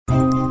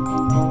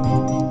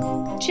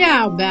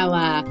Ciao,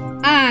 Bella.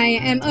 I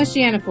am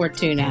Oceana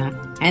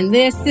Fortuna, and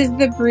this is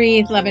the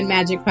Breathe, Love, and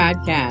Magic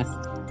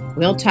podcast.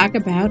 We'll talk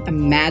about a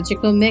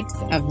magical mix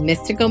of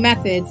mystical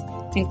methods,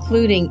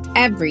 including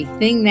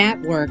everything that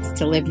works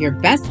to live your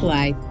best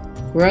life,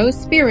 grow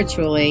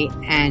spiritually,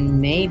 and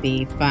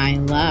maybe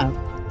find love.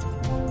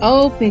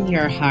 Open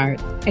your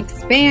heart,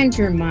 expand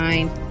your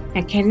mind,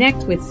 and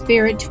connect with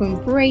spirit to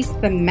embrace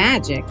the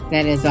magic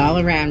that is all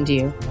around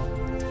you.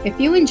 If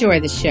you enjoy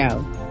the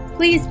show,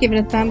 please give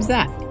it a thumbs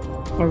up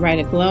or write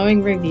a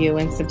glowing review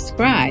and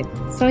subscribe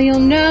so you'll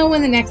know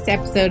when the next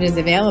episode is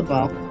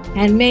available.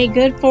 And may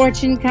good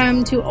fortune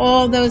come to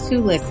all those who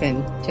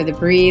listen to the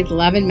Breathe,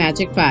 Love, and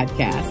Magic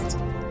podcast.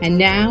 And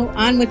now,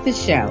 on with the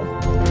show.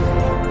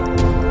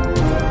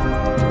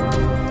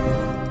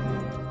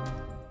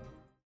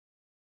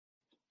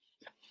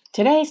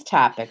 Today's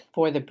topic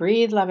for the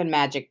Breathe, Love, and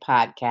Magic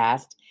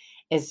podcast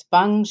is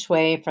Feng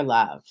Shui for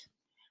love.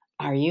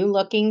 Are you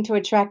looking to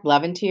attract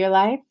love into your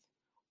life?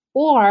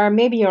 Or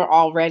maybe you're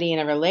already in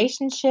a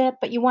relationship,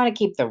 but you want to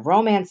keep the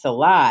romance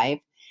alive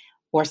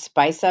or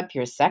spice up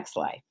your sex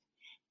life.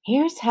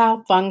 Here's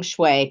how Feng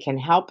Shui can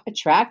help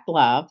attract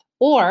love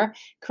or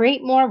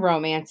create more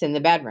romance in the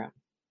bedroom.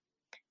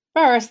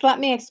 First, let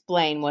me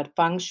explain what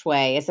Feng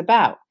Shui is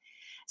about.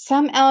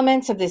 Some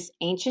elements of this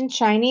ancient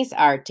Chinese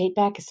art date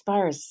back as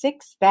far as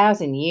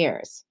 6,000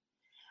 years.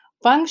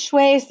 Feng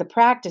Shui is the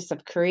practice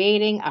of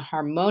creating a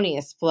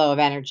harmonious flow of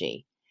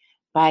energy.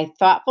 By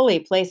thoughtfully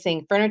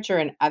placing furniture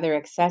and other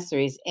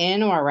accessories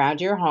in or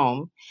around your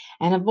home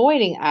and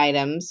avoiding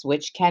items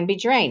which can be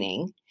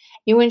draining,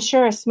 you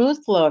ensure a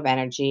smooth flow of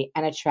energy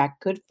and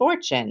attract good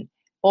fortune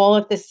all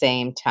at the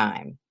same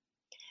time.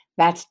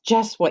 That's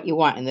just what you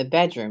want in the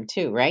bedroom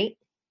too, right?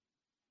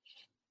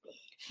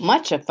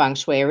 Much of Feng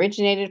Shui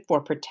originated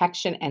for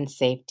protection and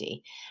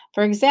safety.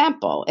 For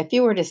example, if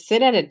you were to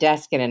sit at a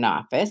desk in an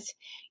office,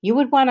 you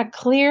would want a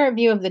clear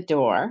view of the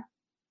door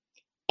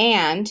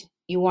and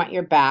you want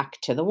your back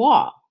to the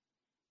wall.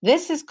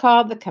 This is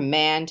called the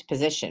command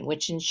position,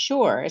 which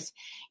ensures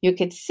you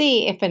could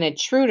see if an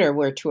intruder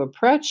were to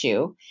approach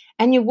you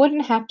and you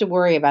wouldn't have to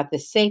worry about the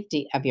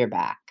safety of your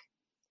back.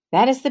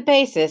 That is the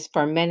basis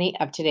for many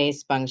of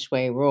today's Feng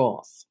Shui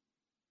rules.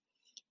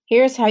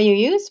 Here's how you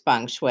use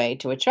Feng Shui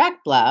to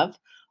attract love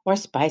or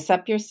spice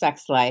up your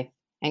sex life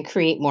and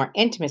create more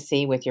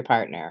intimacy with your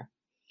partner.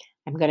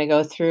 I'm going to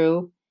go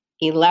through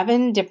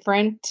 11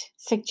 different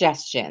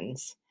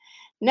suggestions.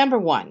 Number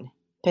 1,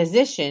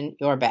 position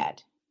your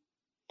bed.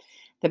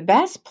 The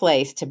best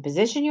place to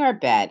position your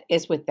bed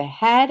is with the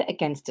head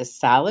against a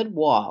solid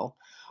wall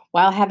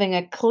while having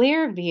a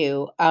clear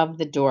view of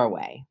the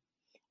doorway.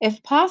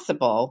 If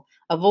possible,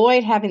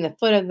 avoid having the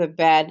foot of the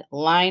bed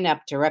line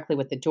up directly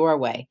with the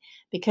doorway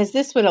because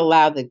this would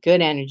allow the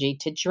good energy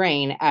to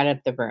drain out of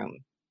the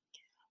room.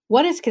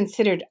 What is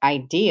considered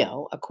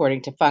ideal,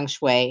 according to Feng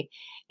Shui,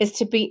 is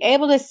to be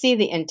able to see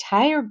the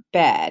entire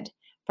bed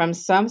from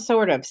some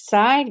sort of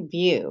side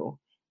view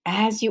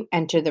as you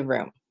enter the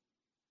room.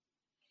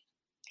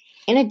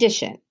 In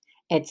addition,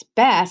 it's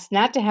best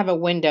not to have a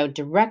window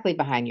directly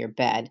behind your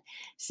bed,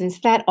 since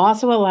that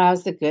also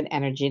allows the good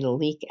energy to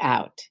leak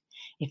out.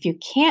 If you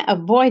can't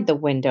avoid the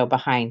window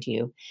behind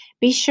you,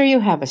 be sure you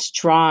have a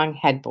strong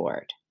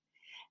headboard.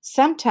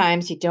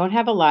 Sometimes you don't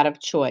have a lot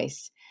of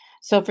choice,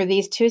 so for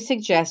these 2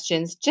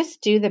 suggestions,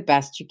 just do the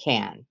best you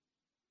can.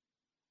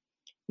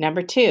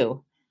 Number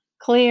 2,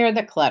 clear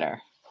the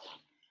clutter.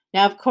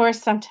 Now, of course,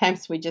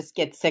 sometimes we just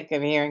get sick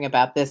of hearing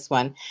about this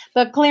one,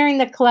 but clearing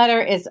the clutter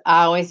is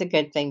always a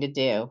good thing to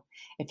do.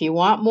 If you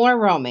want more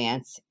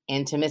romance,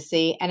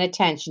 intimacy, and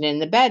attention in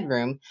the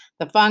bedroom,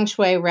 the Feng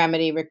Shui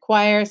remedy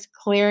requires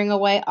clearing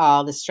away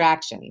all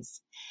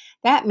distractions.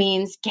 That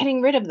means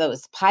getting rid of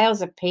those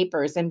piles of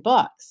papers and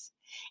books.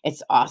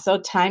 It's also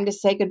time to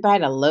say goodbye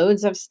to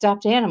loads of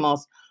stuffed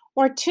animals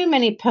or too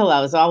many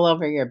pillows all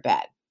over your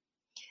bed.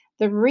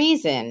 The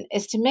reason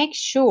is to make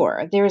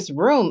sure there's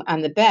room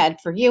on the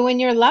bed for you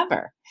and your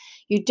lover.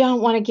 You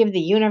don't want to give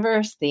the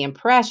universe the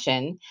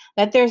impression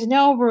that there's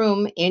no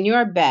room in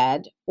your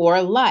bed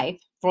or life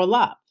for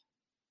love.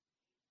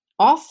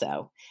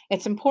 Also,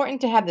 it's important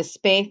to have the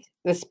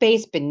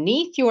space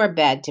beneath your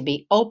bed to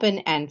be open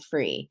and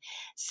free.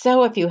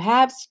 So if you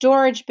have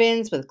storage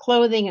bins with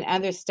clothing and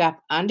other stuff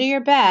under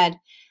your bed,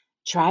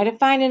 try to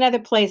find another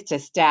place to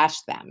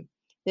stash them.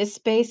 This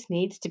space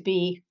needs to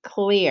be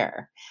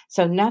clear,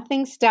 so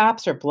nothing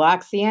stops or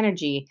blocks the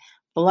energy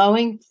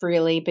flowing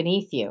freely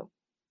beneath you.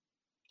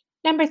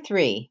 Number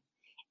 3,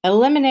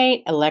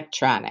 eliminate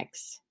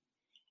electronics.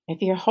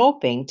 If you're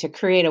hoping to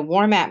create a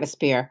warm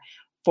atmosphere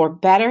for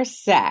better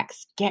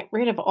sex, get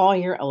rid of all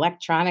your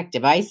electronic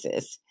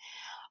devices.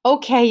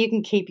 Okay, you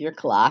can keep your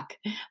clock,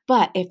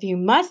 but if you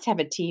must have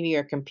a TV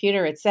or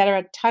computer,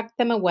 etc., tuck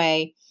them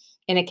away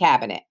in a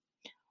cabinet.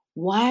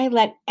 Why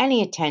let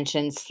any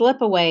attention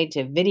slip away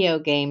to video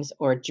games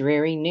or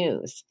dreary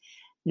news?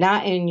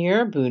 Not in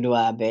your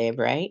boudoir, babe,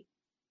 right?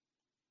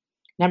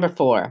 Number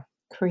 4,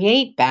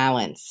 create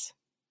balance.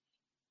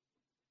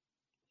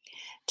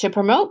 To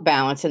promote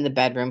balance in the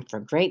bedroom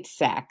for great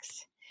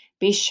sex,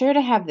 Be sure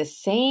to have the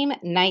same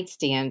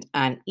nightstand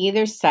on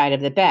either side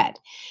of the bed.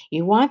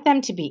 You want them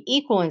to be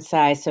equal in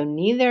size so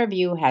neither of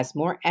you has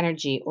more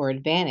energy or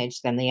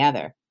advantage than the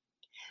other.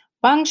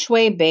 Feng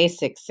Shui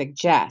basics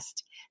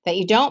suggest that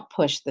you don't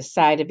push the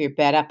side of your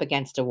bed up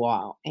against a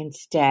wall.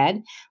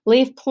 Instead,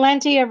 leave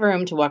plenty of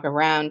room to walk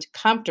around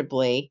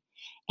comfortably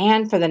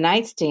and for the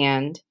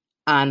nightstand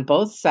on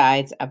both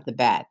sides of the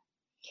bed.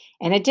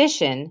 In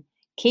addition,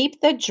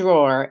 keep the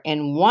drawer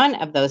in one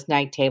of those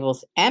night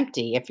tables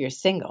empty if you're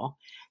single.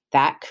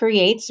 That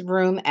creates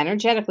room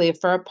energetically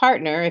for a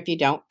partner if you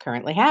don't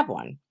currently have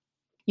one.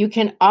 You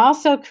can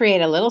also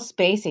create a little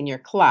space in your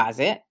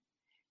closet.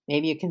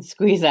 Maybe you can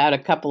squeeze out a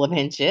couple of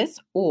inches,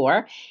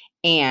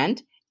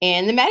 and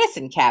in the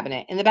medicine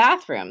cabinet in the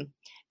bathroom.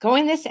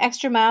 Going this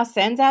extra mile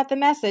sends out the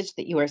message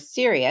that you are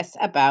serious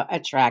about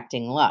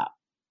attracting love.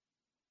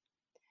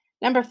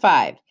 Number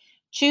 5,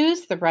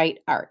 choose the right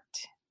art.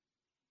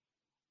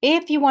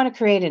 If you want to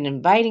create an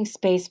inviting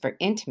space for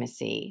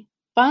intimacy,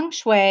 Feng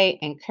Shui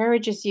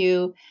encourages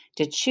you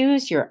to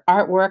choose your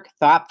artwork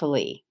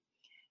thoughtfully.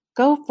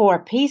 Go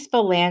for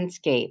peaceful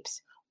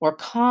landscapes or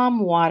calm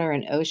water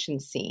and ocean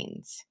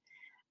scenes.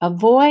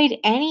 Avoid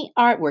any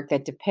artwork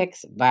that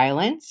depicts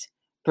violence,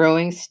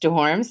 brewing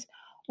storms,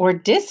 or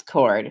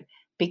discord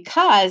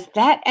because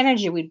that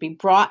energy would be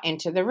brought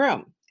into the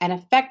room and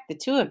affect the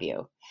two of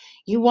you.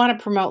 You want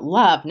to promote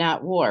love,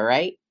 not war,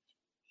 right?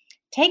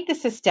 Take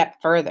this a step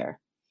further.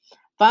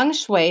 Feng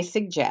Shui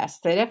suggests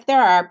that if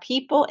there are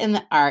people in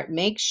the art,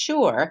 make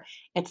sure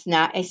it's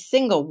not a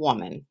single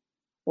woman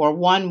or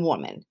one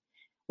woman,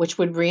 which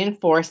would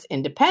reinforce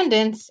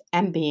independence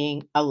and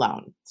being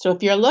alone. So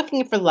if you're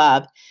looking for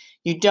love,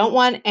 you don't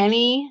want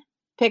any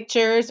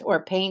pictures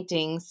or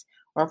paintings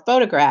or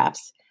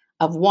photographs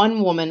of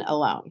one woman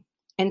alone.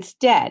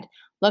 Instead,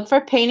 look for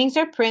paintings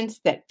or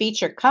prints that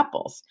feature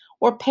couples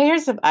or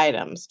pairs of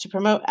items to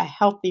promote a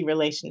healthy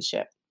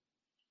relationship.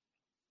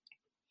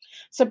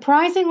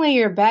 Surprisingly,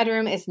 your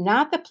bedroom is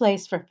not the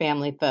place for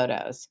family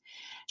photos,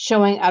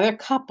 showing other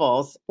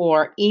couples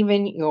or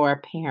even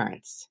your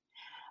parents.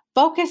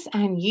 Focus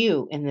on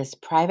you in this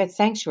private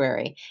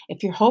sanctuary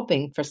if you're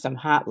hoping for some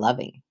hot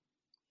loving.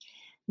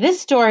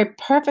 This story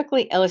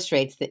perfectly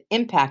illustrates the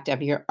impact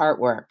of your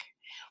artwork.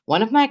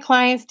 One of my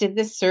clients did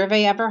this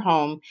survey of her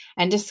home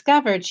and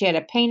discovered she had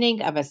a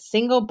painting of a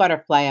single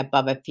butterfly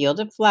above a field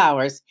of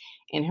flowers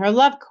in her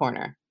love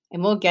corner.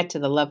 And we'll get to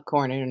the love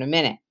corner in a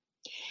minute.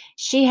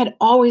 She had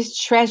always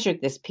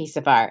treasured this piece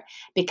of art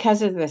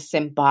because of the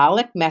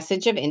symbolic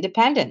message of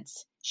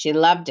independence. She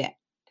loved it.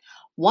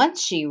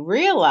 Once she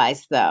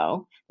realized,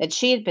 though, that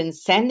she had been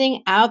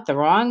sending out the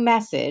wrong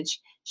message,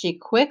 she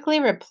quickly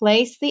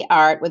replaced the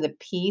art with a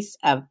piece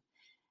of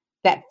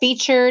that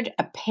featured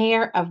a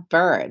pair of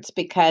birds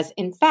because,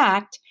 in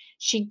fact,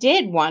 she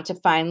did want to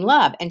find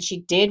love and she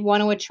did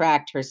want to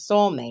attract her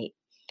soulmate.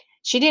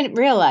 She didn't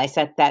realize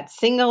that that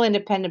single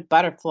independent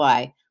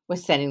butterfly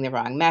was sending the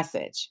wrong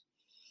message.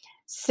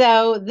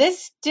 So this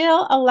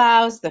still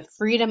allows the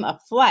freedom of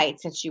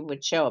flight since you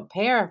would show a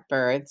pair of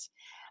birds,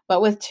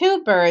 but with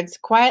two birds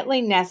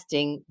quietly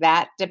nesting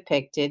that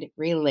depicted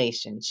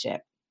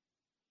relationship.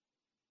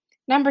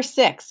 Number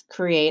 6,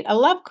 create a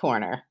love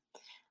corner.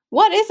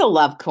 What is a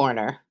love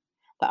corner?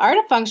 The art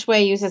of Feng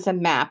Shui uses a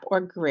map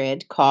or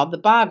grid called the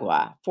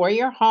Bagua for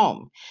your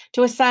home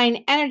to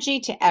assign energy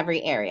to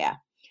every area.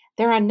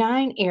 There are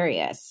 9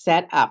 areas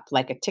set up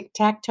like a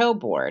tic-tac-toe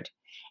board,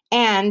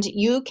 and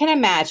you can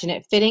imagine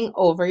it fitting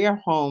over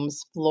your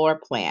home's floor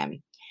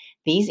plan.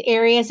 These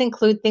areas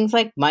include things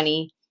like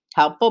money,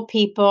 helpful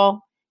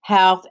people,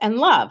 health, and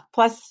love,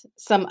 plus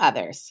some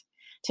others.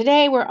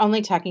 Today, we're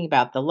only talking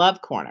about the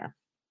love corner.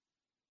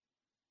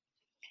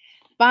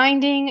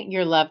 Finding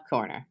your love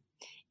corner.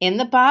 In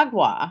the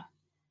Bagua,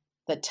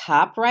 the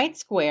top right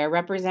square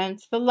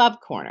represents the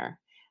love corner.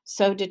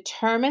 So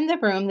determine the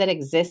room that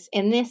exists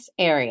in this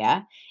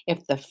area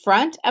if the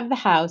front of the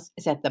house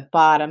is at the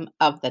bottom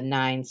of the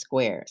 9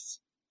 squares.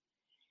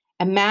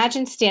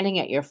 Imagine standing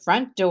at your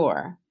front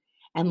door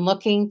and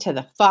looking to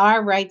the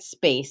far right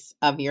space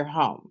of your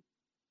home.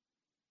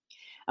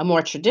 A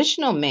more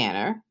traditional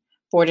manner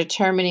for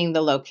determining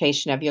the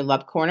location of your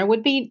love corner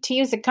would be to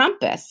use a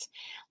compass.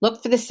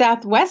 Look for the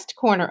southwest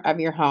corner of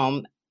your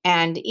home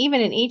and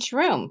even in each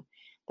room.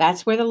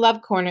 That's where the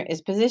love corner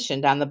is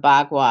positioned on the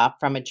Bagua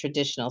from a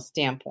traditional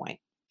standpoint.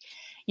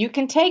 You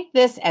can take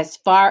this as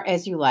far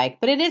as you like,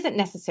 but it isn't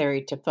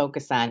necessary to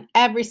focus on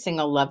every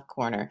single love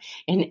corner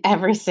in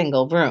every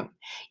single room.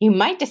 You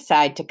might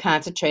decide to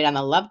concentrate on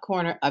the love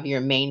corner of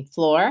your main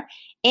floor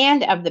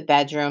and of the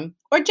bedroom,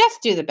 or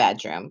just do the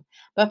bedroom.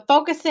 But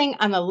focusing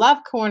on the love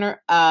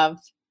corner of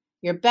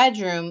your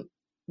bedroom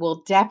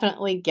will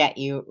definitely get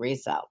you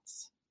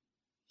results.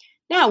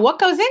 Now, what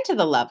goes into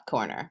the love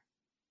corner?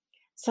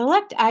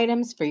 Select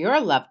items for your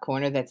love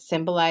corner that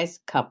symbolize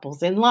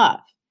couples in love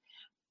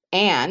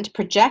and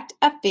project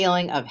a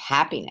feeling of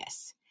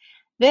happiness.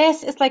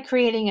 This is like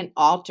creating an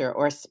altar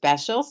or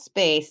special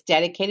space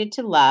dedicated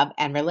to love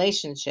and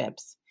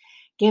relationships.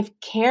 Give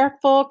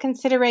careful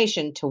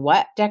consideration to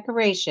what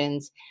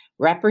decorations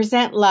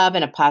Represent love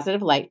in a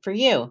positive light for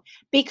you.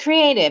 Be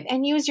creative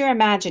and use your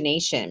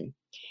imagination.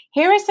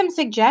 Here are some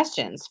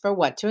suggestions for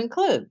what to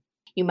include.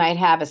 You might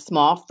have a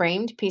small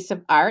framed piece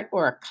of art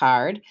or a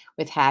card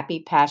with happy,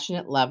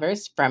 passionate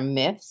lovers from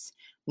myths,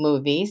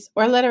 movies,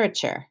 or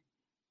literature.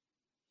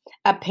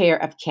 A pair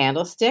of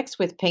candlesticks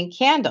with pink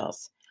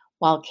candles.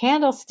 While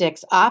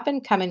candlesticks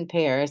often come in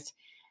pairs,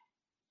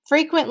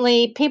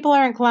 frequently people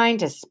are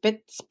inclined to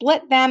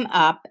split them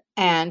up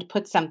and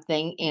put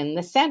something in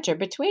the center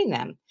between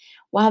them.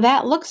 While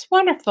that looks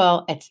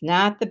wonderful, it's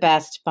not the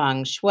best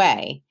feng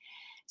shui.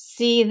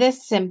 See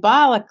this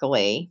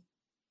symbolically.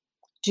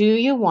 Do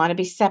you want to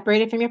be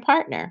separated from your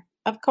partner?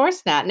 Of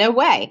course not. No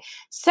way.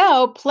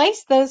 So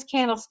place those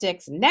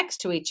candlesticks next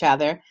to each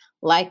other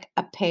like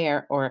a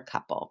pair or a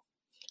couple.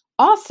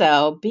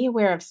 Also, be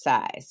aware of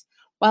size.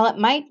 While it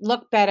might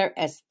look better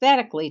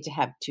aesthetically to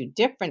have two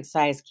different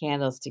size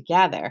candles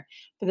together,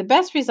 for the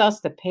best results,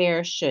 the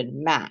pair should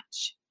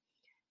match.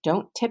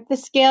 Don't tip the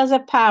scales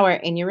of power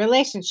in your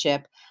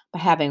relationship by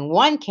having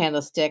one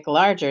candlestick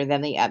larger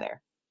than the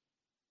other.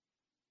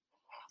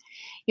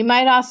 You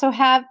might also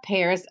have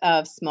pairs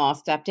of small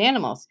stuffed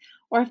animals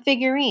or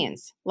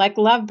figurines like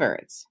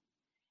lovebirds.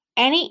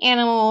 Any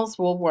animals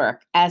will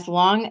work as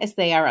long as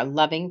they are a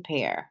loving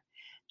pair.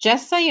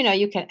 Just so you know,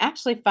 you can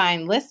actually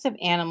find lists of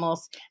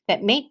animals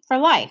that mate for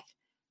life.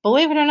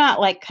 Believe it or not,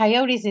 like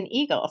coyotes and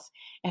eagles,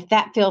 if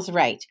that feels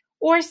right.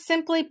 Or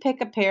simply pick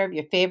a pair of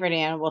your favorite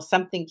animals,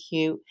 something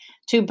cute,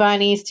 two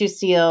bunnies, two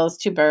seals,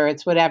 two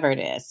birds, whatever it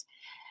is.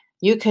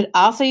 You could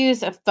also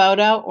use a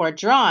photo or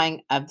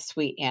drawing of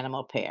sweet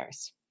animal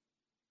pairs.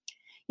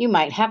 You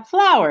might have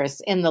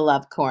flowers in the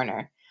love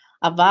corner.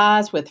 A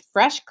vase with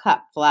fresh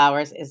cut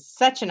flowers is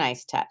such a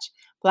nice touch.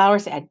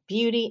 Flowers add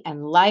beauty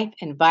and life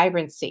and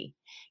vibrancy.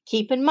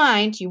 Keep in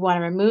mind, you want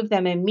to remove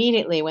them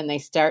immediately when they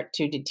start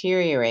to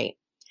deteriorate.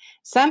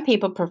 Some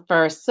people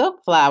prefer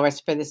silk flowers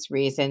for this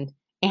reason,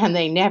 and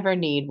they never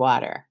need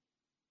water.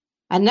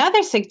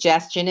 Another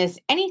suggestion is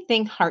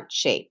anything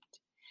heart-shaped.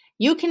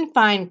 You can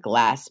find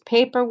glass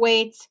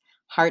paperweights,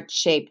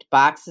 heart-shaped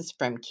boxes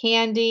from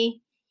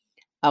candy,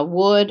 a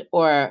wood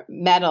or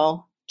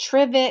metal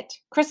trivet,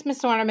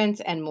 Christmas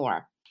ornaments, and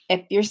more.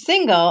 If you're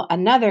single,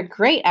 another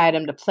great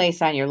item to place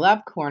on your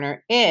love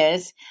corner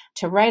is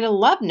to write a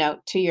love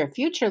note to your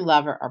future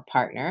lover or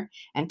partner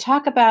and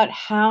talk about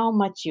how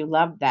much you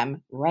love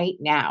them right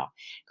now.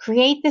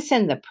 Create this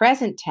in the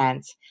present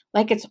tense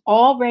like it's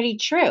already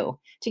true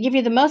to give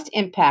you the most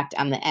impact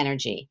on the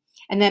energy.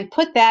 And then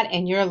put that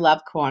in your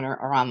love corner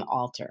or on the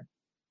altar.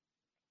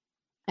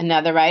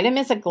 Another item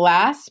is a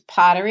glass,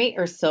 pottery,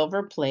 or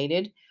silver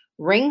plated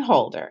ring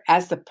holder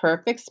as the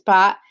perfect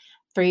spot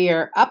for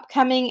your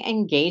upcoming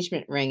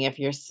engagement ring if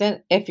you're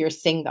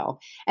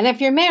single. And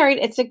if you're married,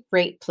 it's a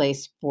great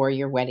place for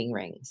your wedding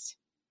rings.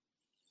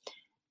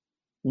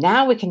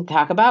 Now we can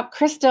talk about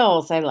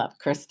crystals. I love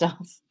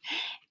crystals.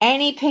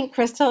 Any pink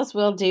crystals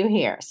will do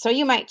here. So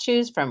you might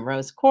choose from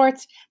rose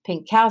quartz,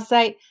 pink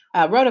calcite,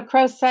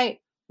 rhodochrosite,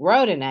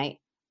 rhodonite,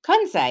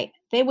 kunzite.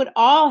 They would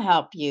all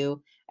help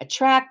you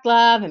attract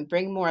love and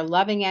bring more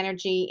loving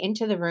energy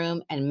into the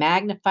room and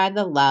magnify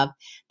the love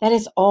that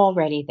is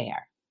already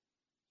there.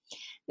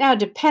 Now,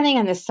 depending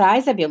on the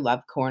size of your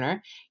love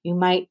corner, you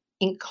might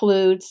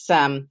include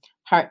some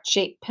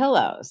heart-shaped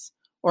pillows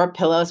or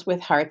pillows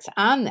with hearts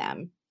on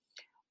them.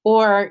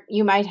 Or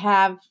you might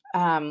have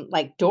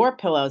like door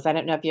pillows. I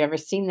don't know if you've ever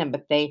seen them,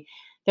 but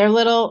they're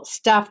little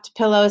stuffed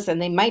pillows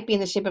and they might be in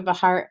the shape of a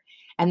heart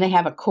and they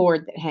have a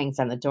cord that hangs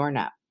on the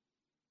doorknob.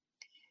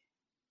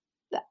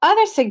 The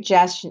other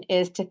suggestion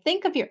is to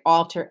think of your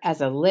altar as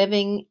a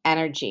living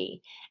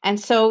energy. And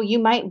so you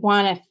might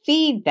want to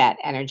feed that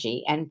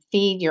energy and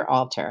feed your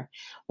altar.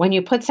 When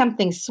you put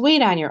something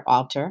sweet on your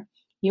altar,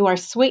 you are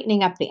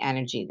sweetening up the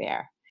energy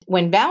there.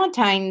 When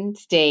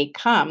Valentine's Day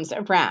comes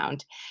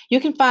around, you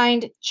can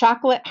find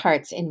chocolate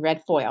hearts in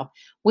red foil,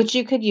 which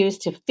you could use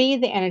to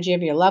feed the energy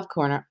of your love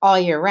corner all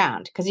year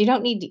round because you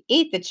don't need to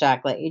eat the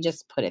chocolate. You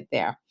just put it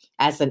there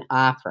as an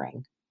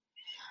offering.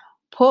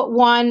 Put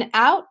one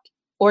out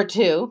or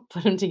two,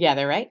 put them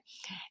together, right?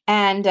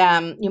 And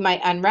you might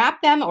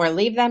unwrap them or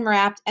leave them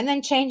wrapped and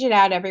then change it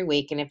out every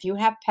week. And if you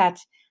have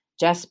pets,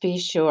 just be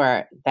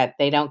sure that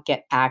they don't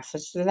get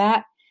access to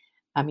that.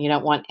 You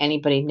don't want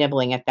anybody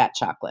nibbling at that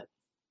chocolate.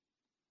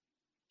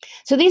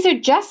 So these are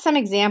just some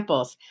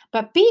examples,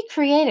 but be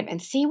creative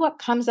and see what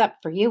comes up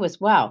for you as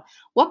well.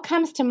 What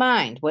comes to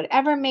mind,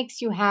 whatever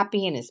makes you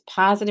happy and is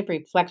positive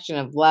reflection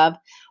of love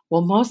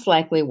will most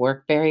likely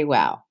work very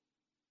well.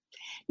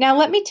 Now,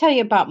 let me tell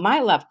you about my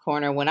love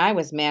corner when I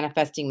was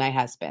manifesting my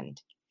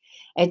husband.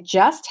 It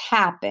just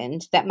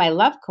happened that my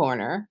love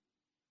corner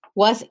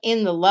was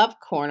in the love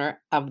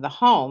corner of the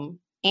home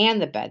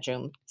and the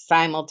bedroom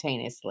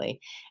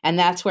simultaneously. And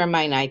that's where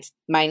my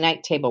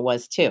night table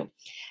was too.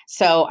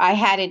 So I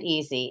had it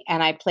easy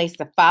and I placed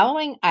the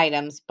following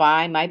items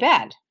by my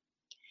bed.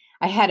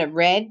 I had a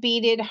red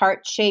beaded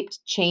heart-shaped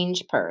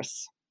change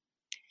purse,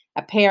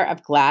 a pair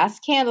of glass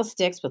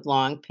candlesticks with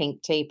long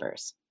pink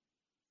tapers,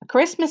 a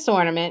Christmas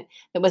ornament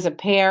that was a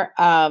pair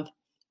of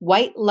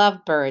white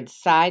lovebirds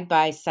side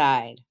by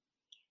side,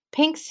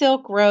 pink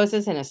silk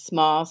roses in a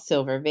small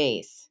silver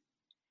vase,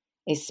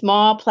 a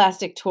small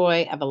plastic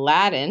toy of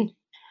Aladdin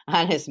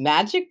on his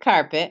magic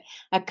carpet,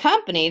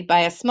 accompanied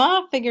by a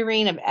small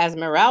figurine of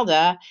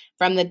Esmeralda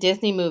from the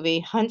Disney movie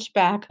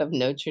Hunchback of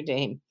Notre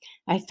Dame.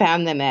 I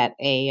found them at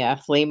a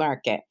flea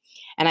market,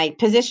 and I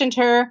positioned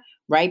her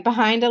right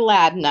behind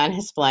Aladdin on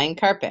his flying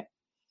carpet.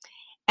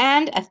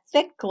 And a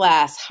thick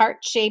glass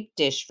heart-shaped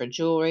dish for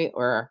jewelry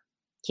or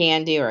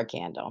candy or a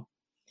candle.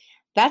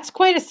 That's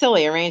quite a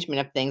silly arrangement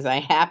of things,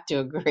 I have to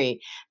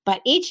agree, but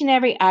each and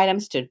every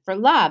item stood for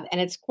love and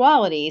its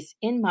qualities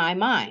in my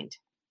mind.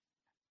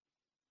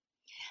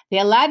 The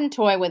Aladdin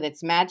toy with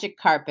its magic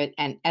carpet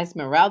and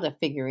Esmeralda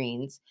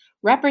figurines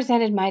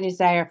represented my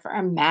desire for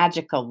a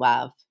magical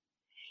love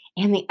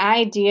and the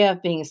idea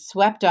of being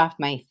swept off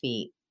my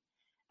feet.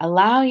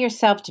 Allow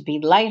yourself to be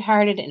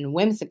lighthearted and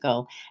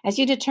whimsical as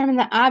you determine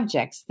the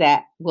objects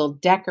that will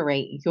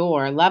decorate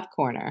your love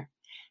corner.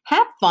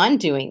 Have fun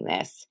doing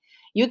this.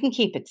 You can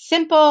keep it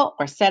simple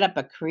or set up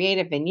a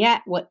creative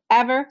vignette,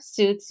 whatever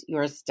suits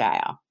your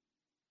style.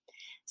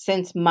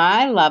 Since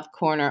my love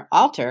corner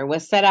altar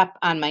was set up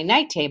on my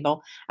night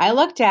table, I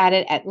looked at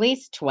it at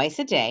least twice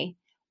a day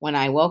when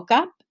I woke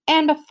up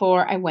and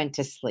before I went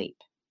to sleep.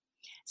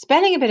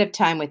 Spending a bit of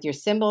time with your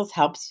symbols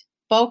helps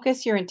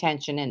focus your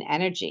intention and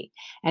energy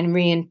and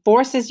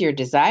reinforces your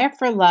desire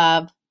for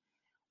love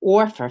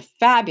or for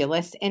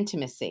fabulous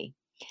intimacy.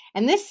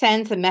 And this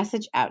sends a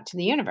message out to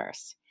the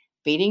universe.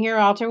 Feeding your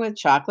altar with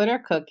chocolate or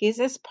cookies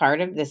is part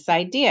of this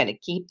idea to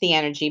keep the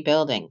energy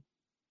building.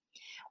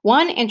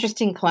 One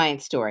interesting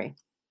client story.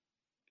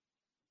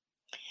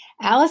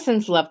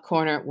 Allison's love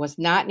corner was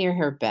not near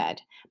her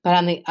bed, but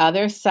on the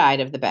other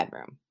side of the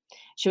bedroom.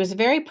 She was a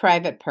very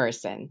private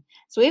person,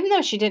 so even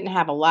though she didn't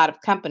have a lot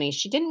of company,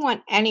 she didn't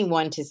want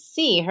anyone to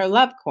see her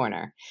love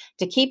corner.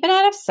 To keep it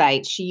out of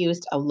sight, she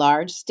used a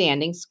large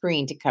standing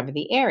screen to cover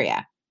the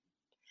area.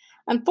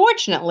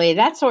 Unfortunately,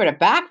 that sort of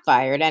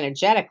backfired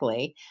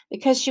energetically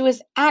because she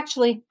was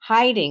actually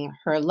hiding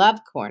her love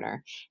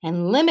corner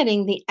and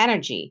limiting the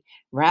energy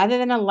rather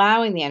than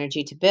allowing the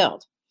energy to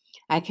build.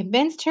 I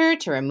convinced her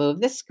to remove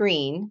the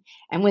screen,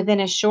 and within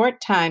a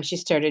short time, she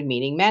started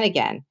meeting men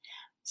again.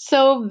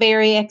 So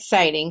very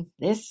exciting.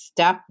 This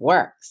stuff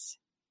works.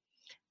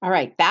 All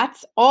right,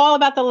 that's all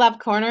about the love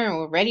corner, and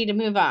we're ready to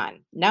move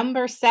on.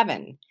 Number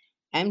 7,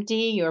 empty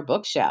your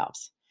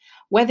bookshelves.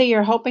 Whether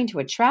you're hoping to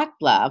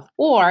attract love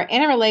or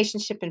in a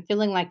relationship and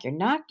feeling like you're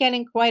not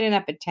getting quite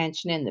enough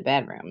attention in the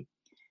bedroom,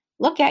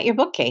 look at your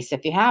bookcase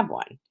if you have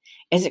one.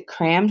 Is it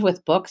crammed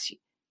with books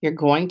you're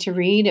going to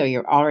read or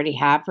you already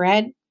have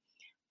read?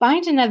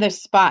 Find another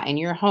spot in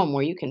your home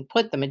where you can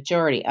put the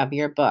majority of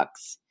your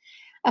books.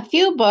 A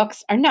few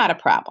books are not a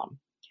problem,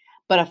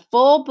 but a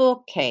full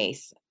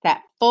bookcase,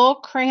 that full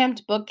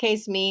crammed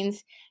bookcase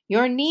means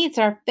your needs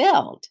are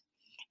filled.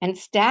 And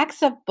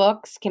stacks of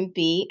books can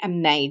be a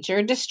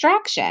major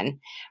distraction.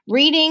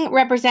 Reading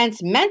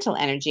represents mental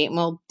energy and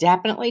will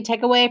definitely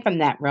take away from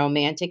that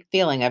romantic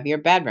feeling of your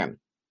bedroom.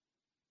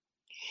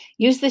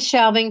 Use the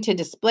shelving to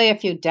display a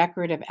few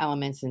decorative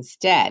elements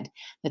instead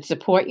that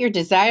support your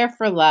desire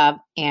for love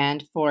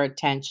and for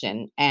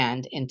attention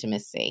and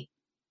intimacy.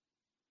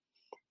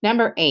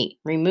 Number 8,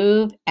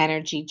 remove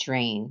energy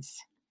drains.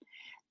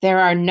 There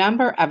are a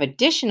number of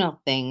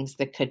additional things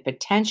that could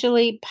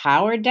potentially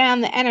power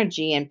down the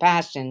energy and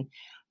passion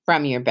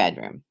from your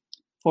bedroom.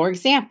 For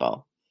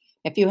example,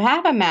 if you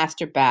have a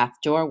master bath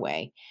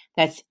doorway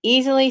that's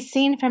easily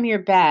seen from your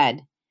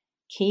bed,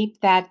 keep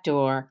that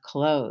door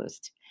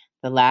closed.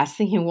 The last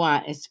thing you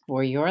want is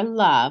for your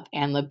love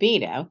and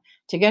libido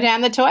to go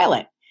down the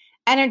toilet.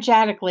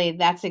 Energetically,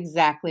 that's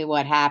exactly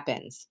what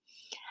happens.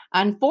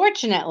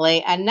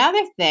 Unfortunately,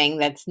 another thing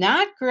that's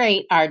not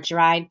great are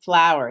dried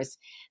flowers.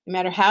 No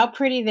matter how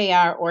pretty they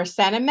are or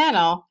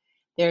sentimental,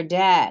 they're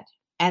dead.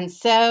 And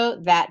so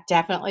that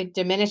definitely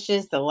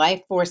diminishes the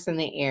life force in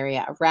the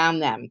area around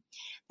them.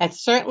 That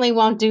certainly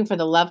won't do for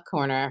the love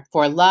corner,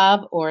 for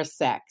love or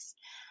sex.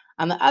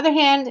 On the other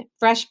hand,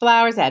 fresh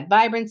flowers add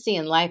vibrancy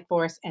and life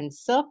force, and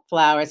silk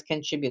flowers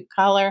contribute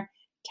color,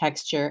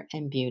 texture,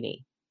 and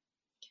beauty.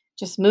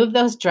 Just move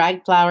those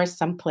dried flowers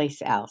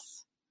someplace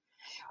else.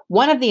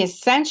 One of the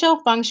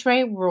essential feng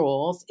shui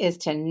rules is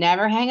to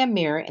never hang a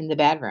mirror in the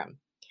bedroom.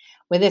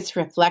 With its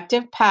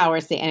reflective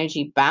powers, the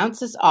energy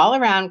bounces all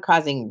around,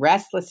 causing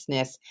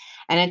restlessness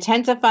and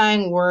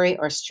intensifying worry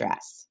or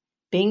stress.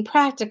 Being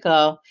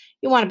practical,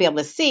 you want to be able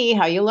to see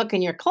how you look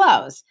in your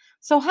clothes.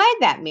 So hide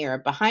that mirror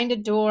behind a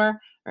door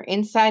or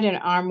inside an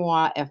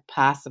armoire if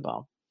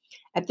possible.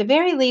 At the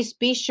very least,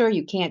 be sure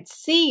you can't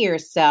see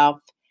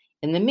yourself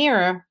in the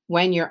mirror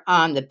when you're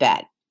on the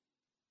bed.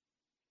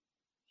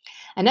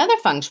 Another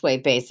feng shui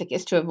basic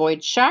is to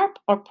avoid sharp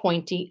or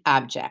pointy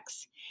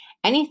objects.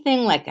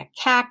 Anything like a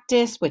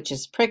cactus, which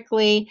is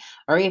prickly,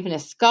 or even a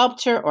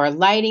sculpture or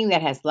lighting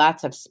that has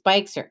lots of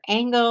spikes or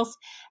angles,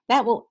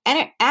 that will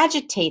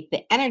agitate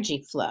the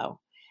energy flow,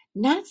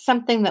 not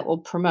something that will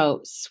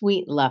promote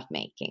sweet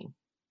lovemaking.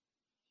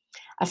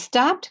 A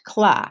stopped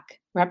clock,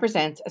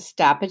 represents a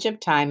stoppage of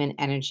time and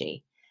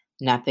energy.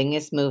 Nothing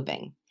is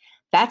moving.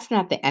 That's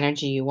not the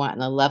energy you want in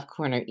the love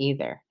corner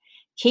either.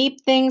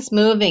 Keep things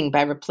moving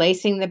by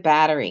replacing the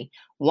battery,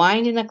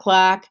 winding the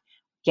clock,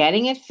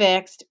 getting it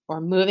fixed, or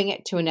moving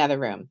it to another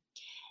room.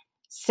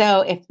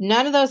 So if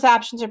none of those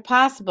options are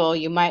possible,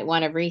 you might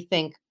want to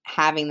rethink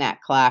having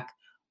that clock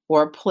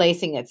or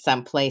placing it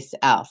someplace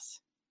else.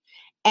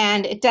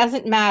 And it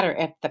doesn't matter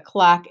if the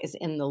clock is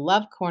in the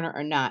love corner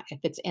or not. If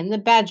it's in the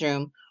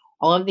bedroom,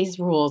 all of these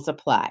rules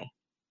apply.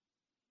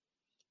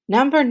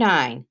 Number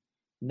 9,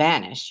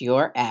 banish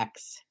your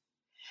ex.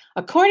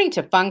 According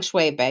to Feng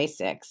Shui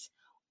basics,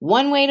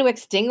 one way to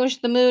extinguish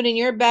the mood in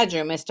your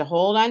bedroom is to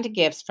hold on to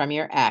gifts from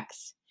your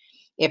ex.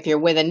 If you're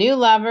with a new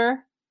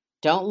lover,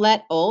 don't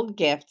let old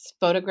gifts,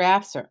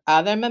 photographs, or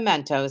other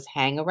mementos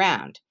hang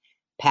around.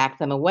 Pack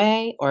them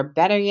away, or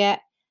better yet,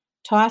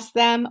 toss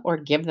them or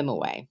give them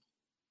away.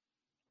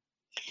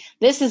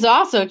 This is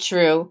also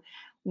true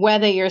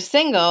whether you're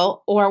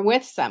single or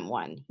with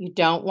someone. You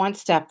don't want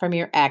stuff from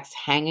your ex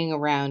hanging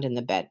around in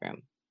the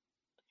bedroom.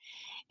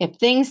 If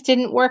things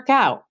didn't work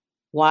out,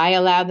 why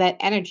allow that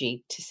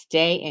energy to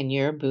stay in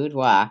your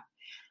boudoir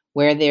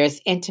where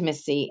there's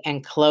intimacy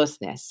and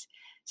closeness?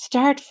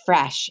 Start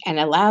fresh and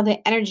allow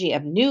the energy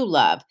of new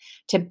love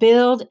to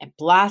build and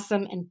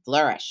blossom and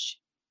flourish.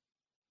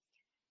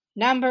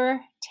 Number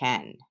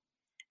 10,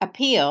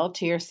 appeal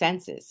to your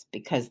senses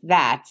because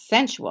that's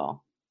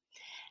sensual.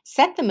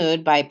 Set the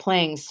mood by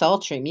playing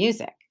sultry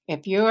music.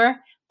 If you're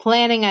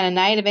planning on a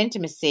night of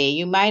intimacy,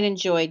 you might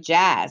enjoy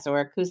jazz or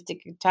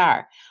acoustic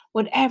guitar.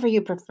 Whatever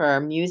you prefer,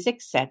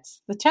 music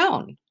sets the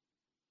tone.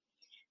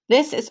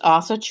 This is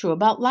also true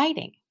about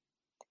lighting.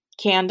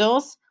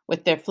 Candles,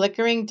 with their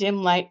flickering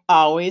dim light,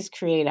 always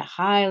create a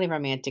highly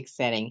romantic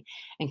setting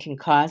and can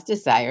cause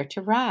desire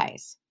to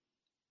rise.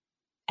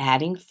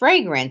 Adding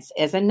fragrance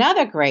is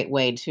another great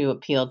way to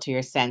appeal to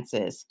your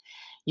senses.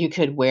 You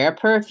could wear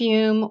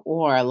perfume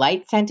or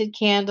light scented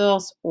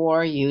candles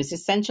or use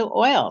essential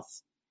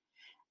oils.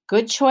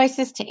 Good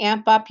choices to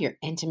amp up your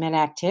intimate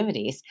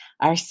activities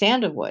are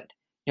sandalwood,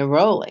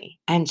 neroli,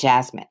 and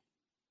jasmine.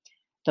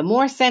 The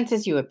more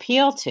senses you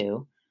appeal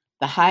to,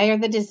 the higher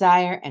the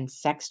desire and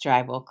sex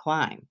drive will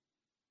climb.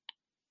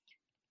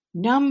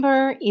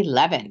 Number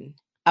 11,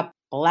 a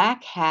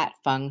black hat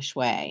feng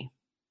shui.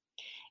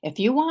 If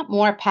you want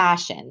more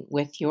passion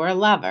with your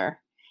lover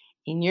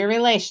in your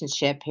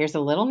relationship, here's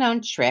a little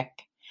known trick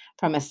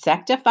from a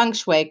sect of feng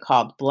shui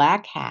called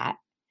black hat,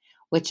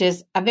 which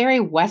is a very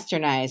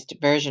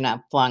westernized version of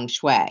feng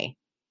shui.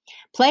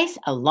 Place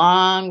a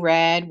long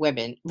red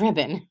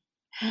ribbon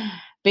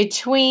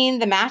between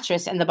the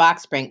mattress and the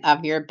box spring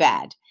of your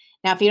bed.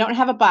 Now, if you don't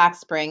have a box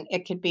spring,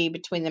 it could be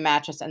between the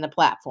mattress and the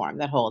platform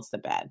that holds the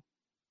bed.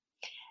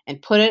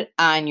 And put it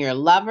on your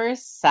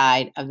lover's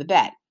side of the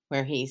bed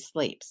where he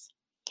sleeps.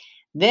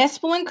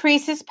 This will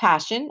increase his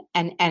passion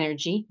and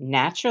energy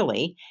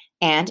naturally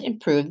and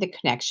improve the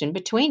connection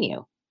between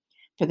you.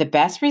 For the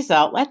best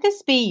result, let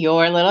this be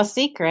your little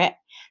secret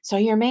so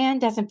your man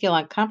doesn't feel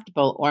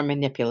uncomfortable or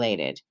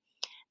manipulated.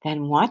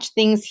 Then watch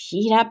things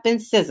heat up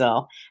and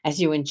sizzle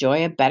as you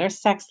enjoy a better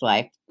sex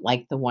life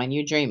like the one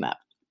you dream of.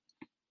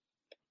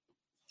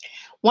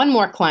 One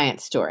more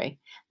client story.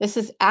 This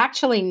is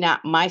actually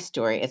not my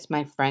story. It's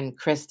my friend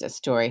Krista's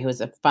story, who is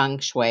a feng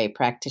shui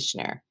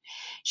practitioner.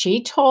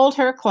 She told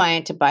her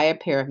client to buy a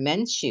pair of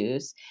men's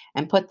shoes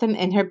and put them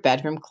in her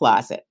bedroom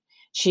closet.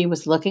 She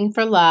was looking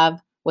for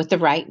love with the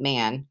right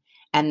man,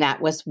 and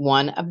that was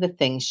one of the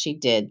things she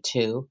did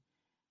to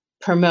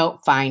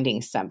promote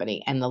finding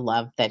somebody and the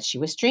love that she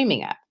was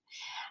dreaming of.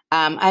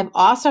 I've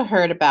also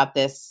heard about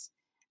this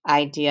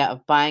idea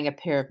of buying a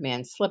pair of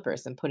men's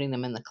slippers and putting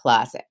them in the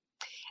closet.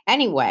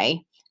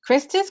 Anyway,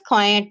 Krista's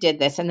client did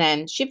this and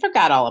then she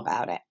forgot all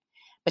about it.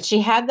 But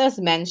she had those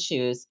men's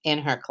shoes in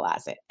her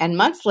closet. And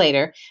months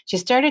later, she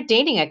started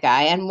dating a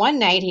guy. And one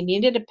night he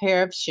needed a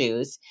pair of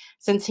shoes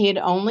since he had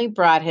only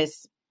brought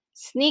his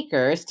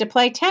sneakers to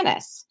play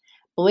tennis.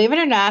 Believe it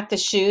or not, the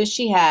shoes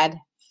she had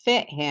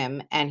fit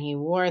him and he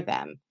wore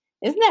them.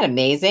 Isn't that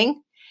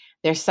amazing?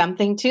 There's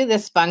something to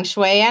this feng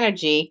shui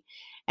energy.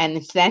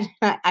 And then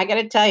I got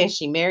to tell you,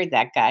 she married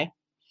that guy.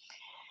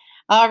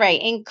 All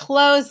right, in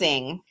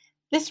closing,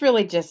 this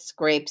really just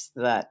scrapes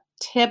the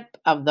tip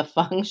of the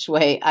feng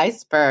shui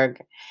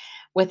iceberg.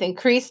 With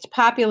increased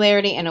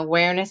popularity and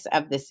awareness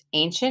of this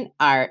ancient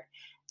art,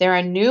 there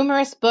are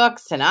numerous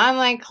books and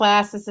online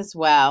classes as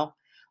well.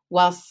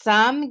 While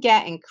some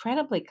get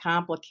incredibly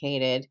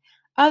complicated,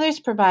 others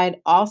provide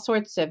all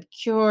sorts of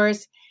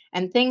cures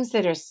and things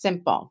that are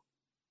simple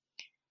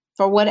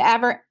for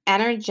whatever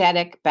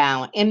energetic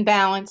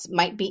imbalance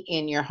might be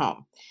in your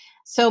home.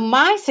 So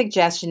my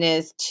suggestion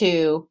is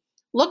to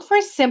look for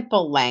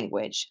simple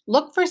language.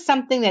 Look for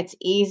something that's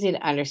easy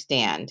to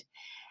understand.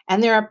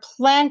 And there are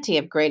plenty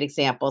of great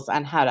examples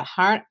on how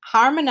to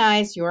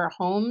harmonize your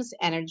home's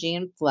energy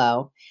and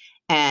flow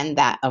and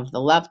that of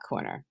the love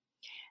corner.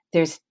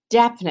 There's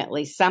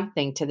definitely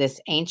something to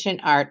this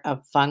ancient art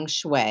of feng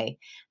shui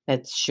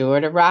that's sure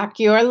to rock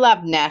your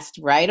love nest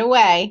right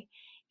away.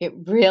 It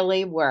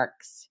really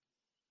works.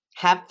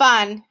 Have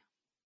fun.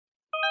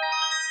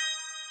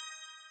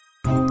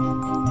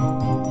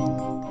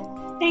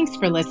 Thanks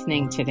for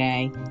listening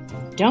today.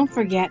 Don't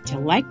forget to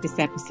like this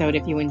episode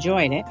if you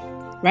enjoyed it,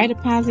 write a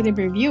positive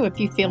review if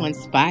you feel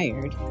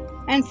inspired,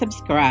 and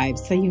subscribe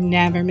so you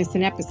never miss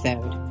an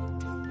episode.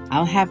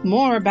 I'll have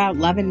more about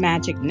love and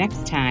magic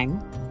next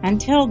time.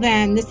 Until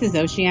then, this is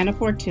Oceana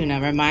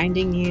Fortuna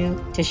reminding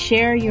you to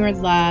share your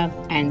love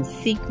and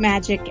seek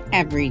magic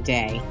every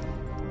day.